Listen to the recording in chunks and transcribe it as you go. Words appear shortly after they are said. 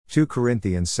2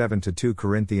 Corinthians 7 to 2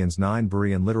 Corinthians 9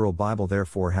 Berean literal Bible.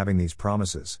 Therefore, having these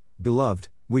promises, beloved,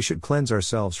 we should cleanse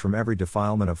ourselves from every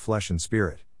defilement of flesh and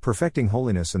spirit, perfecting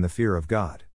holiness in the fear of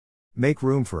God. Make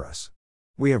room for us.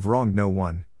 We have wronged no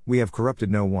one, we have corrupted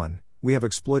no one, we have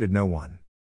exploited no one.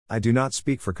 I do not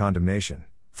speak for condemnation,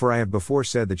 for I have before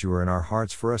said that you are in our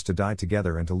hearts for us to die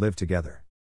together and to live together.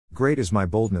 Great is my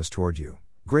boldness toward you,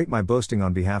 great my boasting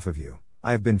on behalf of you.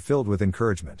 I have been filled with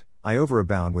encouragement, I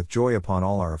overabound with joy upon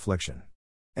all our affliction.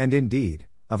 And indeed,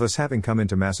 of us having come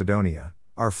into Macedonia,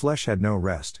 our flesh had no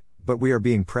rest, but we are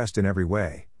being pressed in every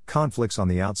way, conflicts on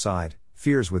the outside,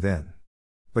 fears within.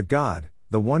 But God,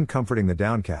 the one comforting the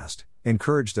downcast,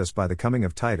 encouraged us by the coming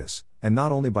of Titus, and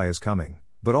not only by his coming,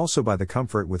 but also by the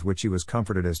comfort with which he was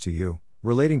comforted as to you,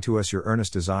 relating to us your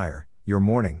earnest desire, your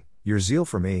mourning, your zeal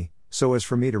for me, so as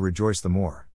for me to rejoice the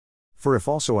more. For if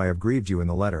also I have grieved you in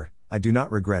the letter, I do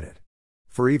not regret it.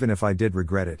 For even if I did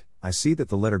regret it, I see that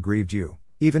the letter grieved you,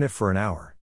 even if for an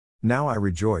hour. Now I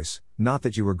rejoice, not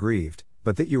that you were grieved,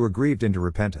 but that you were grieved into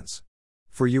repentance.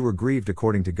 For you were grieved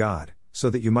according to God, so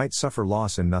that you might suffer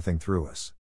loss in nothing through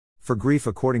us. For grief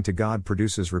according to God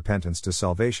produces repentance to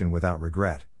salvation without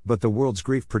regret, but the world's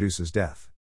grief produces death.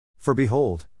 For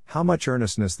behold, how much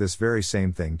earnestness this very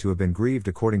same thing to have been grieved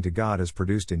according to God has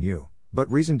produced in you, but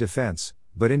reasoned defense,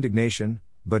 but indignation,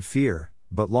 but fear,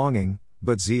 but longing,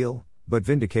 but zeal, but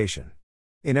vindication.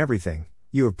 In everything,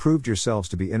 you have proved yourselves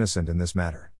to be innocent in this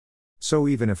matter. So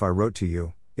even if I wrote to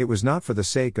you, it was not for the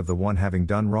sake of the one having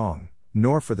done wrong,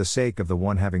 nor for the sake of the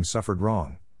one having suffered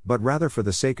wrong, but rather for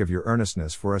the sake of your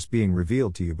earnestness for us being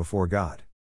revealed to you before God.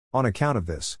 On account of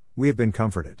this, we have been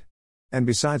comforted. And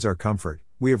besides our comfort,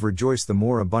 we have rejoiced the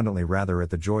more abundantly rather at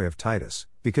the joy of Titus,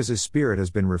 because his spirit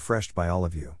has been refreshed by all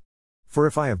of you. For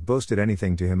if I have boasted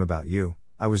anything to him about you,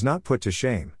 I was not put to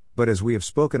shame, but as we have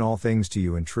spoken all things to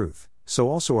you in truth, so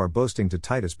also our boasting to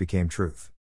Titus became truth.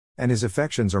 And his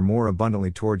affections are more abundantly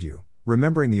toward you,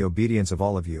 remembering the obedience of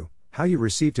all of you, how you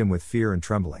received him with fear and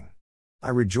trembling. I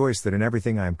rejoice that in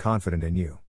everything I am confident in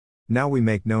you. Now we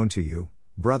make known to you,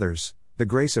 brothers, the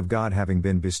grace of God having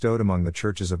been bestowed among the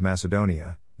churches of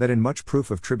Macedonia, that in much proof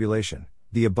of tribulation,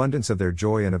 the abundance of their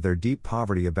joy and of their deep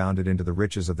poverty abounded into the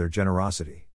riches of their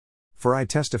generosity. For I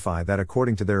testify that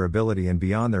according to their ability and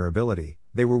beyond their ability,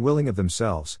 they were willing of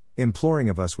themselves, imploring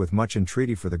of us with much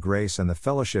entreaty for the grace and the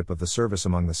fellowship of the service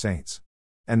among the saints.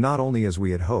 And not only as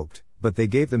we had hoped, but they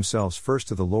gave themselves first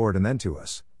to the Lord and then to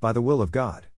us, by the will of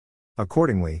God.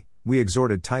 Accordingly, we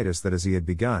exhorted Titus that as he had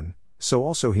begun, so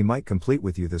also he might complete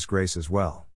with you this grace as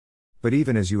well. But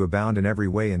even as you abound in every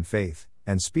way in faith,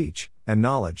 and speech, and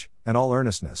knowledge, and all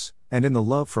earnestness, and in the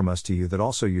love from us to you, that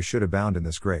also you should abound in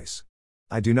this grace.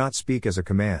 I do not speak as a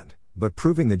command, but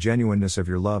proving the genuineness of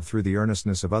your love through the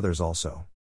earnestness of others also.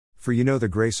 For you know the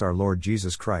grace our Lord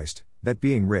Jesus Christ, that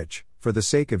being rich, for the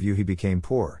sake of you he became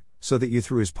poor, so that you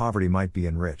through his poverty might be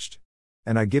enriched.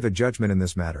 And I give a judgment in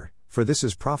this matter, for this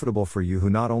is profitable for you who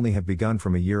not only have begun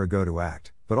from a year ago to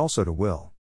act, but also to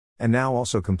will. And now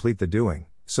also complete the doing,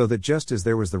 so that just as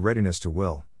there was the readiness to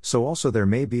will, so also there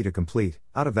may be to complete,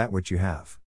 out of that which you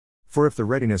have. For if the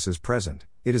readiness is present,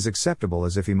 it is acceptable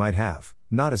as if he might have,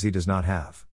 not as he does not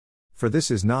have. For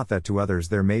this is not that to others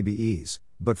there may be ease,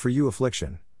 but for you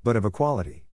affliction, but of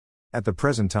equality. At the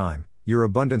present time, your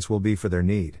abundance will be for their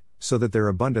need, so that their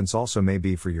abundance also may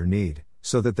be for your need,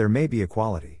 so that there may be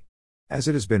equality. As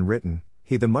it has been written,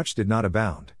 he the much did not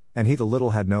abound, and he the little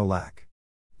had no lack.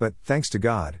 But, thanks to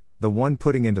God, the one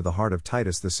putting into the heart of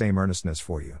Titus the same earnestness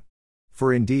for you.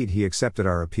 For indeed he accepted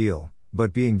our appeal,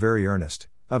 but being very earnest,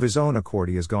 of his own accord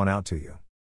he has gone out to you.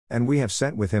 And we have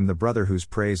sent with him the brother whose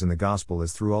praise in the gospel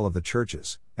is through all of the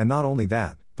churches, and not only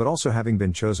that, but also having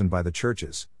been chosen by the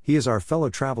churches, he is our fellow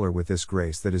traveler with this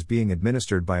grace that is being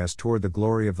administered by us toward the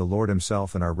glory of the Lord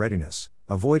himself and our readiness,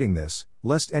 avoiding this,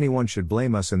 lest anyone should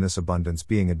blame us in this abundance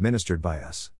being administered by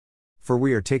us. For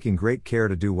we are taking great care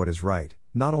to do what is right,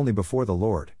 not only before the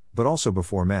Lord, but also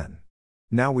before men.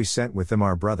 Now we sent with them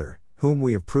our brother, whom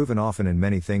we have proven often in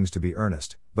many things to be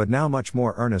earnest, but now much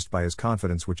more earnest by his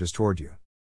confidence which is toward you.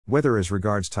 Whether as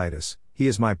regards Titus, he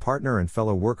is my partner and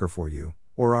fellow worker for you,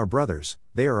 or our brothers,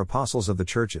 they are apostles of the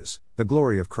churches, the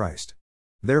glory of Christ.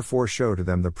 Therefore show to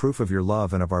them the proof of your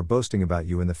love and of our boasting about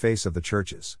you in the face of the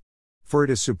churches. For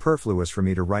it is superfluous for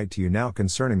me to write to you now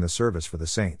concerning the service for the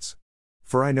saints.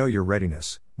 For I know your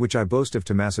readiness, which I boast of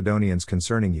to Macedonians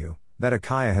concerning you, that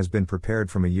Achaia has been prepared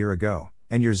from a year ago,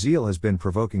 and your zeal has been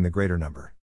provoking the greater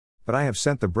number. But I have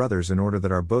sent the brothers in order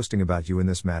that our boasting about you in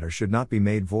this matter should not be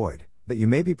made void, that you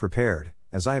may be prepared,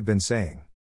 as I have been saying.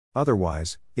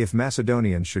 Otherwise, if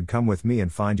Macedonians should come with me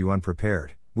and find you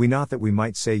unprepared, we not that we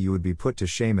might say you would be put to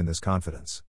shame in this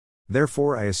confidence.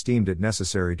 Therefore I esteemed it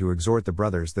necessary to exhort the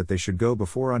brothers that they should go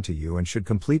before unto you and should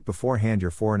complete beforehand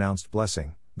your foreannounced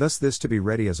blessing, thus this to be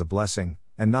ready as a blessing,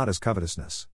 and not as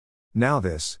covetousness. Now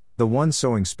this, the one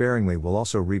sowing sparingly will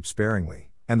also reap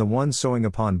sparingly, and the one sowing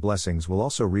upon blessings will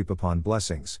also reap upon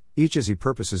blessings, each as he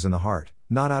purposes in the heart,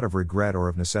 not out of regret or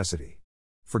of necessity.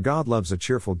 For God loves a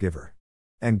cheerful giver.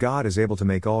 And God is able to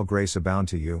make all grace abound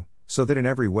to you, so that in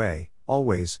every way,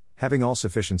 always, having all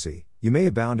sufficiency, you may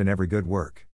abound in every good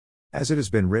work. As it has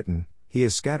been written, He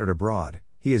is scattered abroad,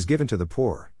 He is given to the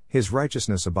poor, His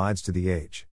righteousness abides to the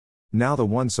age. Now the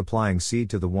one supplying seed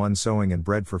to the one sowing and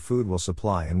bread for food will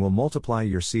supply and will multiply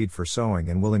your seed for sowing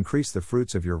and will increase the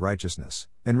fruits of your righteousness,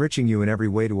 enriching you in every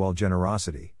way to all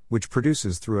generosity, which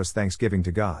produces through us thanksgiving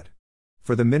to God.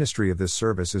 For the ministry of this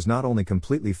service is not only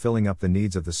completely filling up the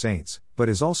needs of the saints, but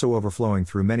is also overflowing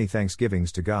through many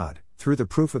thanksgivings to God, through the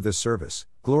proof of this service,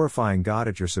 glorifying God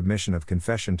at your submission of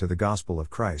confession to the gospel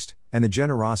of Christ, and the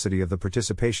generosity of the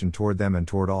participation toward them and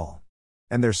toward all.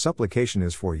 And their supplication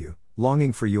is for you,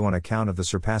 longing for you on account of the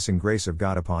surpassing grace of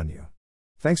God upon you.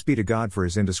 Thanks be to God for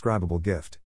His indescribable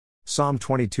gift. Psalm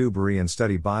 22 Berean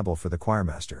Study Bible for the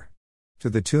Choirmaster. To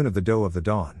the tune of the Doe of the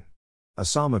Dawn. A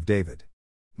Psalm of David.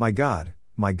 My God,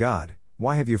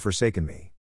 why have you forsaken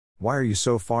me? Why are you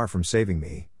so far from saving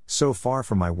me, so far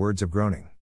from my words of groaning?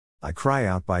 I cry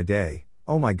out by day,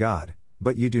 O my God,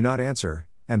 but you do not answer,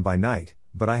 and by night,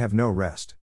 but I have no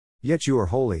rest. Yet you are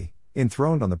holy,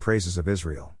 enthroned on the praises of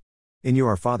Israel. In you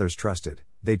our fathers trusted,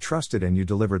 they trusted and you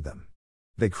delivered them.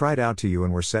 They cried out to you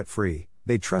and were set free,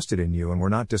 they trusted in you and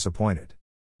were not disappointed.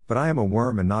 But I am a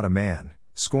worm and not a man,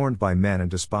 scorned by men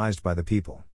and despised by the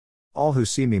people. All who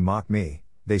see me mock me,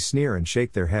 they sneer and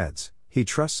shake their heads. He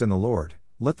trusts in the Lord,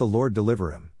 let the Lord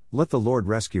deliver him, let the Lord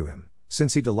rescue him,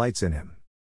 since he delights in him.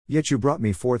 Yet you brought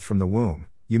me forth from the womb,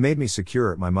 you made me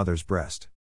secure at my mother's breast.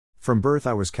 From birth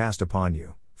I was cast upon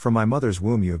you, from my mother's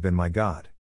womb you have been my God.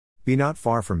 Be not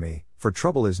far from me, for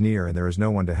trouble is near and there is no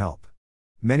one to help.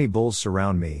 Many bulls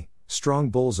surround me, strong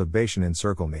bulls of Bashan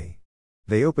encircle me.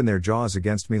 They open their jaws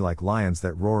against me like lions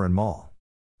that roar and maul.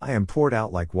 I am poured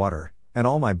out like water, and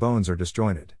all my bones are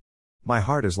disjointed. My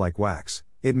heart is like wax,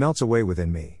 it melts away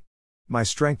within me. My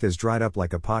strength is dried up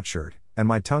like a potsherd, and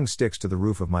my tongue sticks to the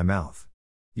roof of my mouth.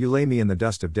 You lay me in the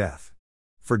dust of death.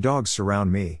 For dogs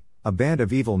surround me, a band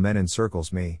of evil men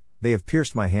encircles me, they have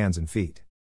pierced my hands and feet.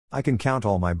 I can count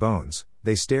all my bones,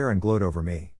 they stare and gloat over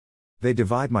me. They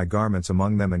divide my garments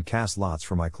among them and cast lots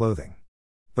for my clothing.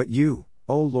 But you,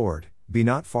 O Lord, be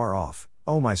not far off,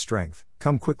 O my strength,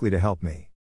 come quickly to help me.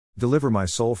 Deliver my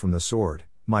soul from the sword,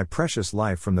 my precious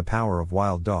life from the power of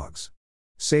wild dogs.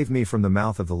 Save me from the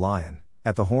mouth of the lion,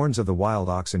 at the horns of the wild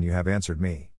oxen you have answered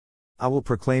me. I will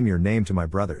proclaim your name to my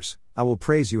brothers, I will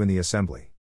praise you in the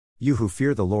assembly. You who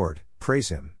fear the Lord, praise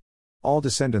him. All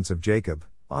descendants of Jacob,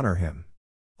 honor him.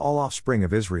 All offspring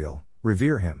of Israel,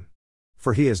 revere him.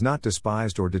 For he has not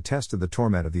despised or detested the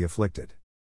torment of the afflicted.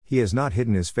 He has not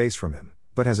hidden his face from him,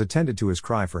 but has attended to his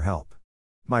cry for help.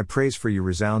 My praise for you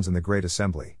resounds in the great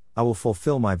assembly, I will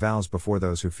fulfill my vows before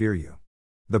those who fear you.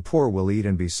 The poor will eat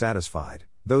and be satisfied,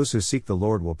 those who seek the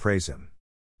Lord will praise him.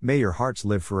 May your hearts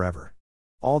live forever.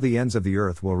 All the ends of the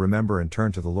earth will remember and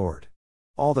turn to the Lord.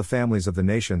 All the families of the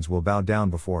nations will bow down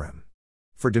before him.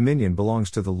 For dominion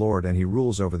belongs to the Lord and he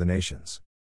rules over the nations.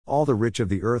 All the rich of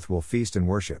the earth will feast and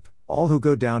worship, all who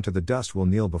go down to the dust will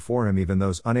kneel before him, even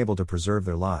those unable to preserve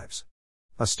their lives.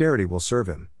 Posterity will serve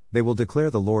him, they will declare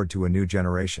the Lord to a new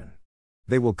generation.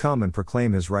 They will come and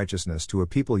proclaim his righteousness to a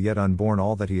people yet unborn,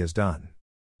 all that he has done.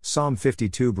 Psalm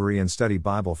 52 Berean Study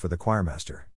Bible for the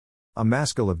Choirmaster. A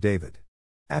Maskil of David.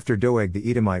 After Doeg the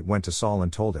Edomite went to Saul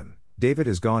and told him, David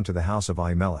has gone to the house of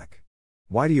Ahimelech.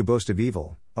 Why do you boast of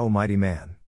evil, O mighty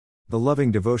man? The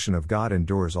loving devotion of God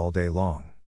endures all day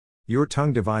long. Your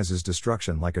tongue devises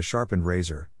destruction like a sharpened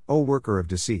razor, O worker of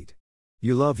deceit.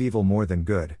 You love evil more than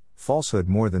good, falsehood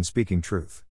more than speaking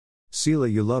truth. Selah,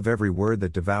 you love every word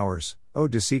that devours, O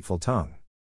deceitful tongue.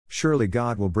 Surely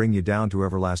God will bring you down to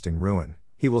everlasting ruin,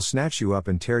 he will snatch you up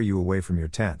and tear you away from your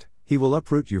tent, he will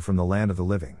uproot you from the land of the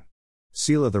living.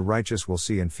 Selah, the righteous will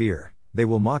see and fear, they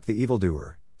will mock the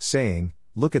evildoer, saying,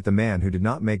 Look at the man who did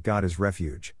not make God his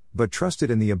refuge, but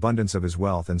trusted in the abundance of his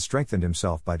wealth and strengthened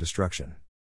himself by destruction.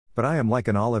 But I am like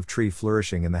an olive tree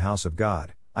flourishing in the house of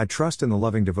God, I trust in the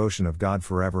loving devotion of God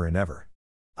forever and ever.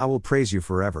 I will praise you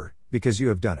forever, because you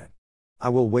have done it. I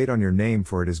will wait on your name,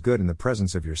 for it is good in the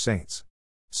presence of your saints.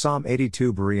 Psalm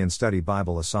 82 Berean Study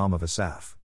Bible, a Psalm of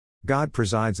Asaph. God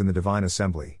presides in the divine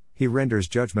assembly, he renders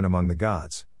judgment among the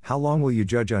gods. How long will you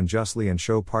judge unjustly and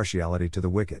show partiality to the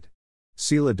wicked?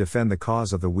 Selah, defend the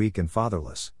cause of the weak and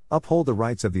fatherless, uphold the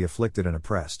rights of the afflicted and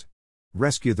oppressed.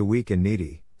 Rescue the weak and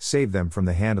needy, save them from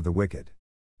the hand of the wicked.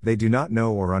 They do not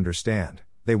know or understand,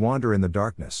 they wander in the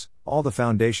darkness, all the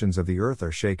foundations of the earth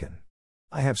are shaken.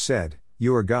 I have said,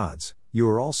 you are gods, you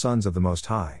are all sons of the Most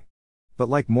High. But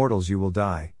like mortals you will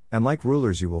die, and like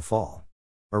rulers you will fall.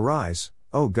 Arise,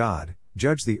 O God,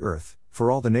 judge the earth,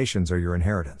 for all the nations are your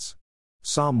inheritance.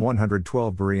 Psalm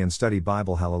 112 Berean Study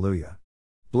Bible Hallelujah.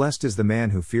 Blessed is the man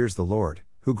who fears the Lord,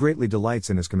 who greatly delights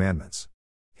in his commandments.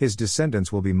 His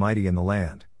descendants will be mighty in the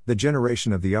land, the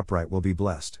generation of the upright will be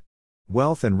blessed.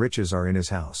 Wealth and riches are in his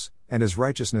house, and his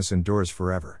righteousness endures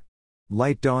forever.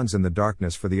 Light dawns in the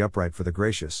darkness for the upright, for the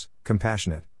gracious,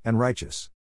 compassionate, and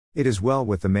righteous. It is well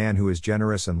with the man who is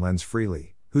generous and lends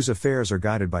freely, whose affairs are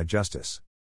guided by justice.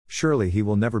 Surely he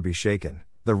will never be shaken,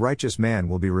 the righteous man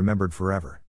will be remembered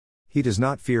forever. He does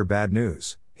not fear bad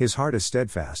news, his heart is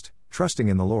steadfast, trusting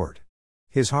in the Lord.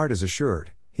 His heart is assured,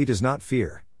 he does not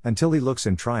fear, until he looks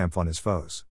in triumph on his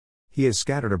foes. He has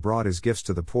scattered abroad his gifts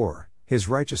to the poor, his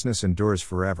righteousness endures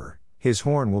forever, his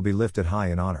horn will be lifted high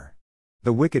in honor.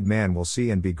 The wicked man will see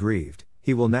and be grieved,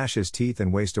 he will gnash his teeth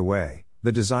and waste away,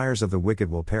 the desires of the wicked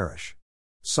will perish.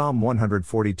 Psalm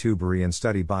 142 Berean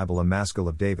Study Bible A Maskil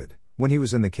of David, when he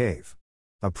was in the cave.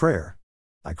 A prayer.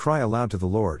 I cry aloud to the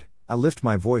Lord, I lift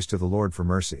my voice to the Lord for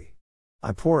mercy.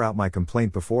 I pour out my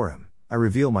complaint before him, I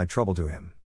reveal my trouble to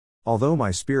him. Although my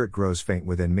spirit grows faint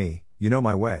within me, you know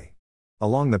my way.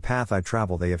 Along the path I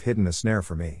travel they have hidden a snare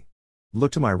for me.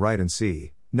 Look to my right and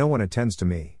see, no one attends to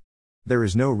me. There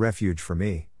is no refuge for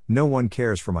me, no one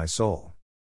cares for my soul.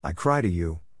 I cry to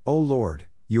you, O Lord,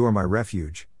 you are my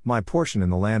refuge, my portion in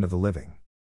the land of the living.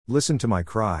 Listen to my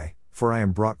cry, for I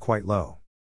am brought quite low.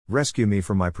 Rescue me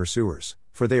from my pursuers,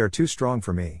 for they are too strong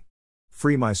for me.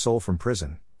 Free my soul from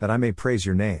prison, that I may praise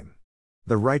your name.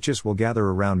 The righteous will gather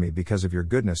around me because of your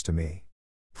goodness to me.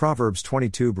 Proverbs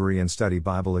 22 Berean Study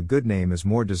Bible A good name is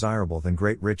more desirable than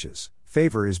great riches,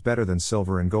 favor is better than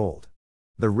silver and gold.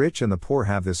 The rich and the poor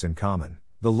have this in common,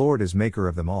 the Lord is maker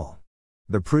of them all.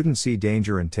 The prudent see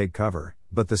danger and take cover,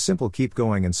 but the simple keep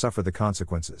going and suffer the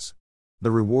consequences.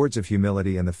 The rewards of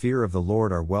humility and the fear of the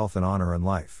Lord are wealth and honor and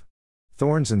life.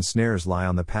 Thorns and snares lie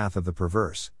on the path of the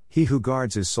perverse, he who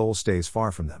guards his soul stays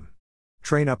far from them.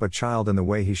 Train up a child in the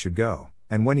way he should go,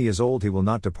 and when he is old he will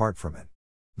not depart from it.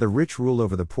 The rich rule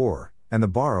over the poor, and the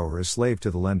borrower is slave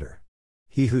to the lender.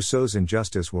 He who sows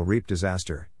injustice will reap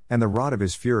disaster, and the rod of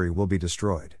his fury will be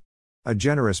destroyed. A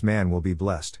generous man will be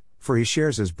blessed, for he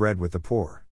shares his bread with the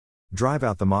poor. Drive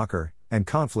out the mocker, and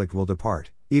conflict will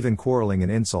depart, even quarreling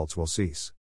and insults will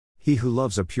cease. He who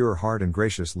loves a pure heart and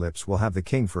gracious lips will have the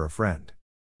king for a friend.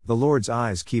 The Lord's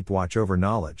eyes keep watch over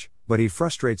knowledge, but he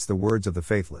frustrates the words of the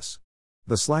faithless.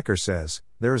 The slacker says,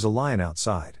 there is a lion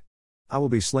outside. I will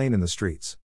be slain in the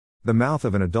streets. The mouth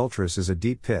of an adulteress is a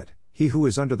deep pit, he who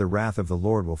is under the wrath of the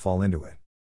Lord will fall into it.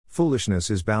 Foolishness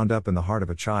is bound up in the heart of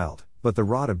a child, but the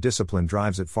rod of discipline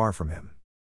drives it far from him.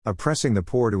 Oppressing the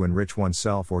poor to enrich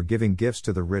oneself or giving gifts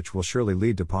to the rich will surely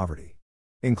lead to poverty.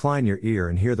 Incline your ear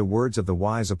and hear the words of the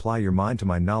wise, apply your mind to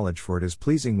my knowledge, for it is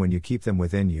pleasing when you keep them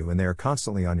within you and they are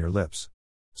constantly on your lips.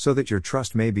 So that your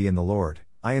trust may be in the Lord,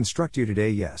 I instruct you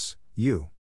today, yes, you.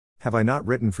 Have I not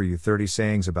written for you 30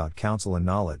 sayings about counsel and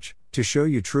knowledge, to show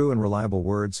you true and reliable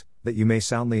words, that you may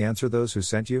soundly answer those who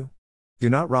sent you? Do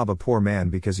not rob a poor man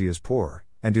because he is poor,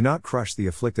 and do not crush the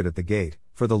afflicted at the gate,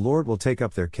 for the Lord will take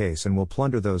up their case and will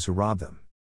plunder those who rob them.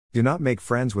 Do not make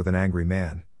friends with an angry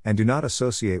man, and do not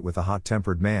associate with a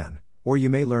hot-tempered man, or you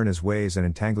may learn his ways and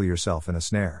entangle yourself in a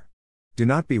snare. Do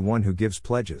not be one who gives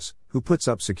pledges, who puts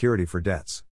up security for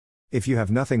debts. If you have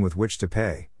nothing with which to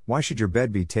pay, why should your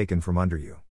bed be taken from under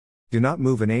you? Do not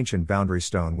move an ancient boundary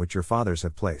stone which your fathers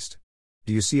have placed.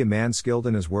 Do you see a man skilled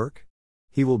in his work?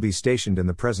 He will be stationed in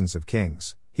the presence of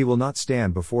kings, he will not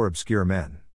stand before obscure men.